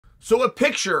So a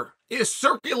picture is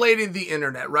circulating the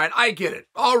internet, right? I get it.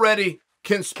 Already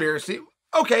conspiracy.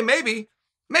 Okay, maybe,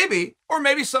 or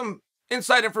maybe some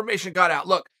inside information got out.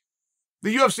 Look,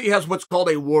 the UFC has what's called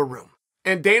a war room,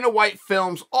 and Dana White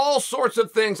films all sorts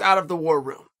of things out of the war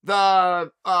room.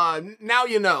 The Now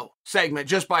You Know segment,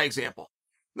 just by example.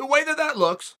 The way that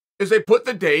looks is they put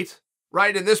the date,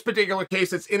 right? In this particular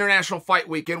case, it's International Fight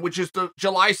Weekend, which is the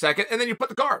July 2nd, and then you put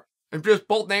the card. And just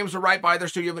both names are right by there,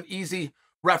 so you have an easy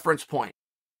reference point.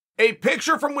 A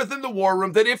picture from within the war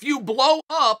room that if you blow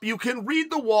up, you can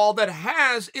read the wall that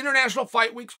has International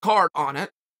Fight Week's card on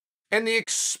it. And the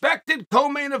expected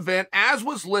co-main event, as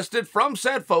was listed from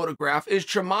said photograph, is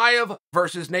Chimaev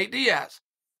versus Nate Diaz.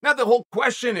 Now, the whole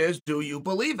question is, do you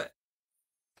believe it?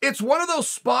 It's one of those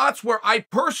spots where I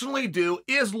personally do,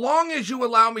 as long as you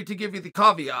allow me to give you the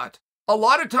caveat. A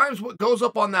lot of times what goes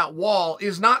up on that wall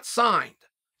is not signed.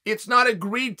 It's not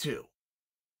agreed to.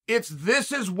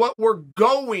 This is what we're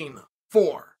going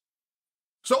for.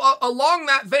 So along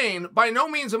that vein, by no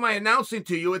means am I announcing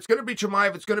to you it's going to be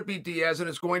Chimaev, it's going to be Diaz, and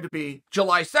it's going to be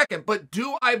July 2nd. But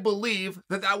do I believe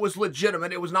that that was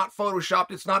legitimate? It was not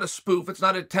photoshopped. It's not a spoof. It's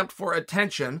not an attempt for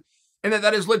attention. And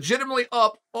that is legitimately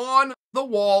up on the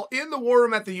wall in the war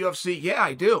room at the UFC? Yeah,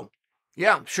 I do.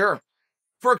 Yeah, sure.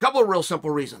 For a couple of real simple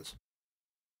reasons.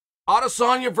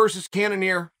 Adesanya versus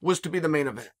Cannonier was to be the main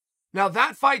event. Now,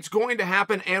 that fight's going to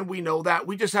happen, and we know that.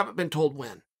 We just haven't been told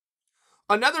when.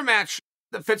 Another match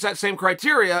that fits that same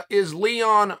criteria is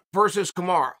Leon versus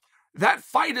Kamaru. That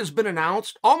fight has been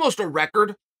announced, almost a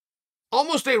record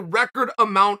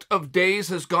amount of days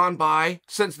has gone by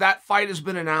since that fight has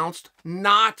been announced,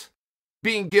 not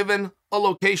being given a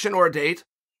location or a date.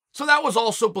 So that was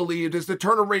also believed as the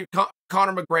turnaround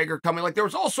Conor McGregor coming. Like, there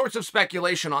was all sorts of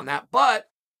speculation on that. But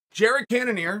Jared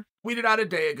Cannonier tweeted out a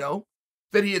day ago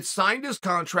that he had signed his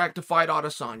contract to fight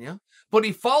Adesanya, but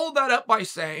he followed that up by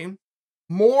saying,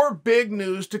 more big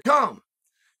news to come.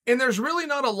 And there's really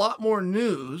not a lot more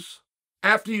news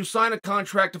after you sign a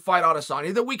contract to fight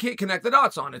Adesanya that we can't connect the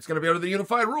dots on. It's going to be under the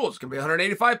unified rules. It's going to be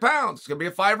 185 pounds. It's going to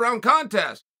be a 5-round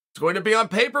contest. It's going to be on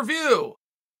pay-per-view.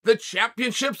 The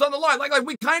championship's on the line. Like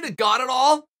we kind of got it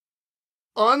all.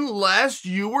 Unless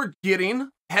you were getting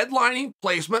headlining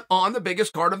placement on the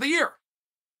biggest card of the year.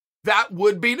 That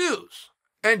would be news.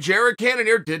 And Jared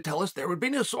Cannonier did tell us there would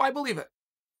be news, so I believe it.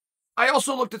 I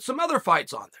also looked at some other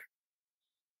fights on there.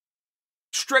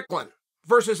 Strickland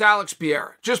versus Alex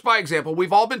Pereira. Just by example,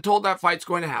 we've all been told that fight's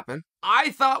going to happen.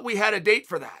 I thought we had a date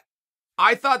for that.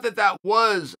 I thought that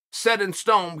was set in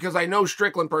stone because I know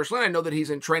Strickland personally. I know that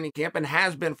he's in training camp and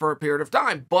has been for a period of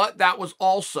time. But that was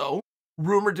also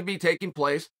rumored to be taking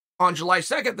place on July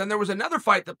 2nd. Then there was another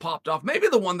fight that popped off, maybe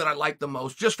the one that I liked the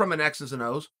most, just from an X's and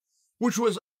O's, which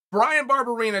was Brian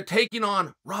Barberena taking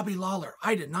on Robbie Lawler.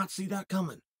 I did not see that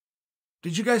coming.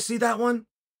 Did you guys see that one?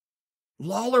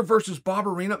 Lawler versus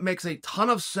Barberena makes a ton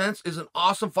of sense, is an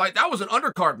awesome fight. That was an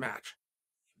undercard match,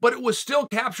 but it was still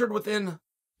captured within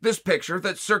this picture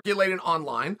that's circulating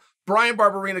online. Brian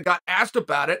Barberena got asked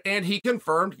about it, and he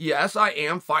confirmed, yes, I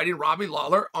am fighting Robbie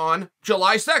Lawler on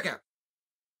July 2nd.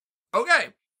 Okay.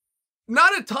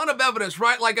 Not a ton of evidence,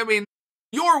 right? Like, I mean,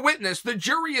 your witness, the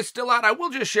jury is still out. I will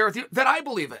just share with you that I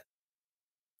believe it.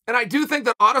 And I do think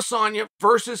that Adesanya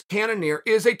versus Cannonier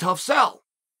is a tough sell.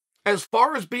 As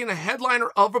far as being a headliner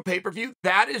of a pay-per-view,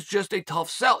 that is just a tough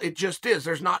sell. It just is.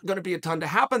 There's not going to be a ton to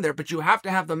happen there, but you have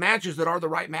to have the matches that are the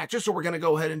right matches, so we're going to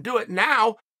go ahead and do it.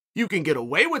 Now, you can get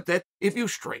away with it if you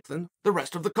strengthen the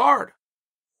rest of the card.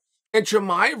 And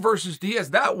Chimaev versus Diaz,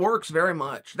 that works very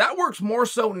much. That works more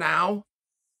so now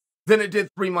than it did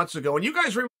 3 months ago. And you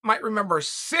guys might remember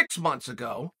 6 months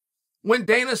ago when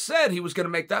Dana said he was going to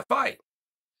make that fight.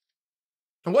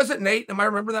 And was it Nate? Am I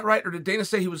remember that right? Or did Dana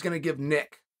say he was going to give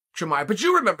Nick Chimaev? But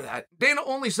you remember that. Dana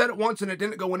only said it once and it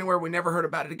didn't go anywhere. We never heard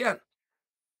about it again.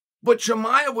 But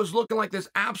Chimaev was looking like this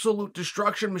absolute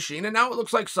destruction machine. And now it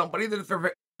looks like somebody that if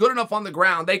they're good enough on the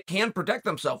ground, they can protect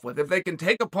themselves with. If they can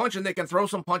take a punch and they can throw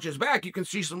some punches back, you can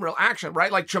see some real action,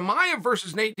 right? Like Chimaev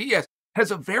versus Nate Diaz has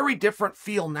a very different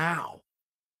feel now.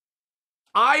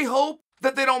 I hope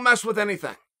that they don't mess with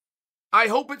anything. I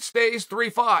hope it stays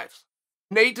 3-5s.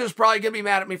 Nate is probably going to be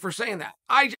mad at me for saying that.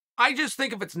 I just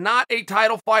think if it's not a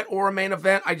title fight or a main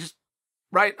event,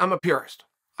 I'm a purist.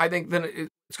 I think then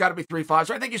it's got to be 3-5s.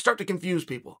 So I think you start to confuse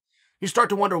people. You start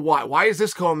to wonder why. Why is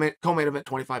this co-main event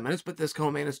 25 minutes, but this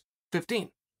co-main is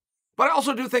 15? But I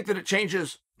also do think that it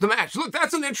changes the match. Look,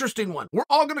 that's an interesting one. We're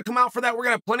all going to come out for that. We're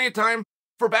going to have plenty of time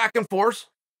for back and forth.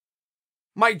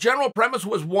 My general premise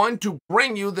was, one, to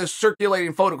bring you this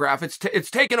circulating photograph.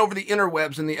 It's taken over the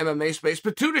interwebs in the MMA space.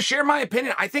 But two, to share my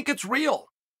opinion. I think it's real.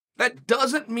 That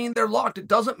doesn't mean they're locked. It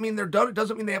doesn't mean they're done. It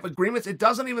doesn't mean they have agreements. It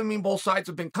doesn't even mean both sides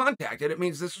have been contacted. It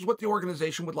means this is what the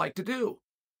organization would like to do.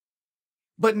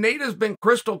 But Nate has been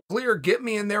crystal clear, get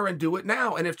me in there and do it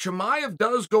now. And if Chimaev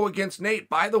does go against Nate,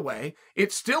 by the way,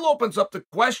 it still opens up the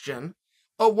question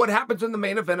of what happens in the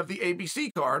main event of the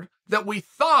ABC card that we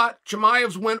thought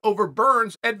Chimaev's win over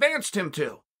Burns advanced him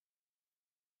to.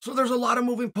 So there's a lot of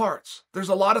moving parts. There's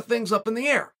a lot of things up in the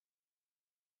air.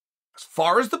 As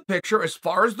far as the picture, as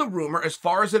far as the rumor, as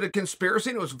far as it a conspiracy,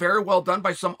 and it was very well done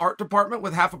by some art department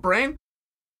with half a brain,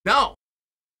 no.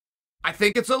 I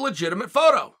think it's a legitimate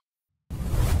photo.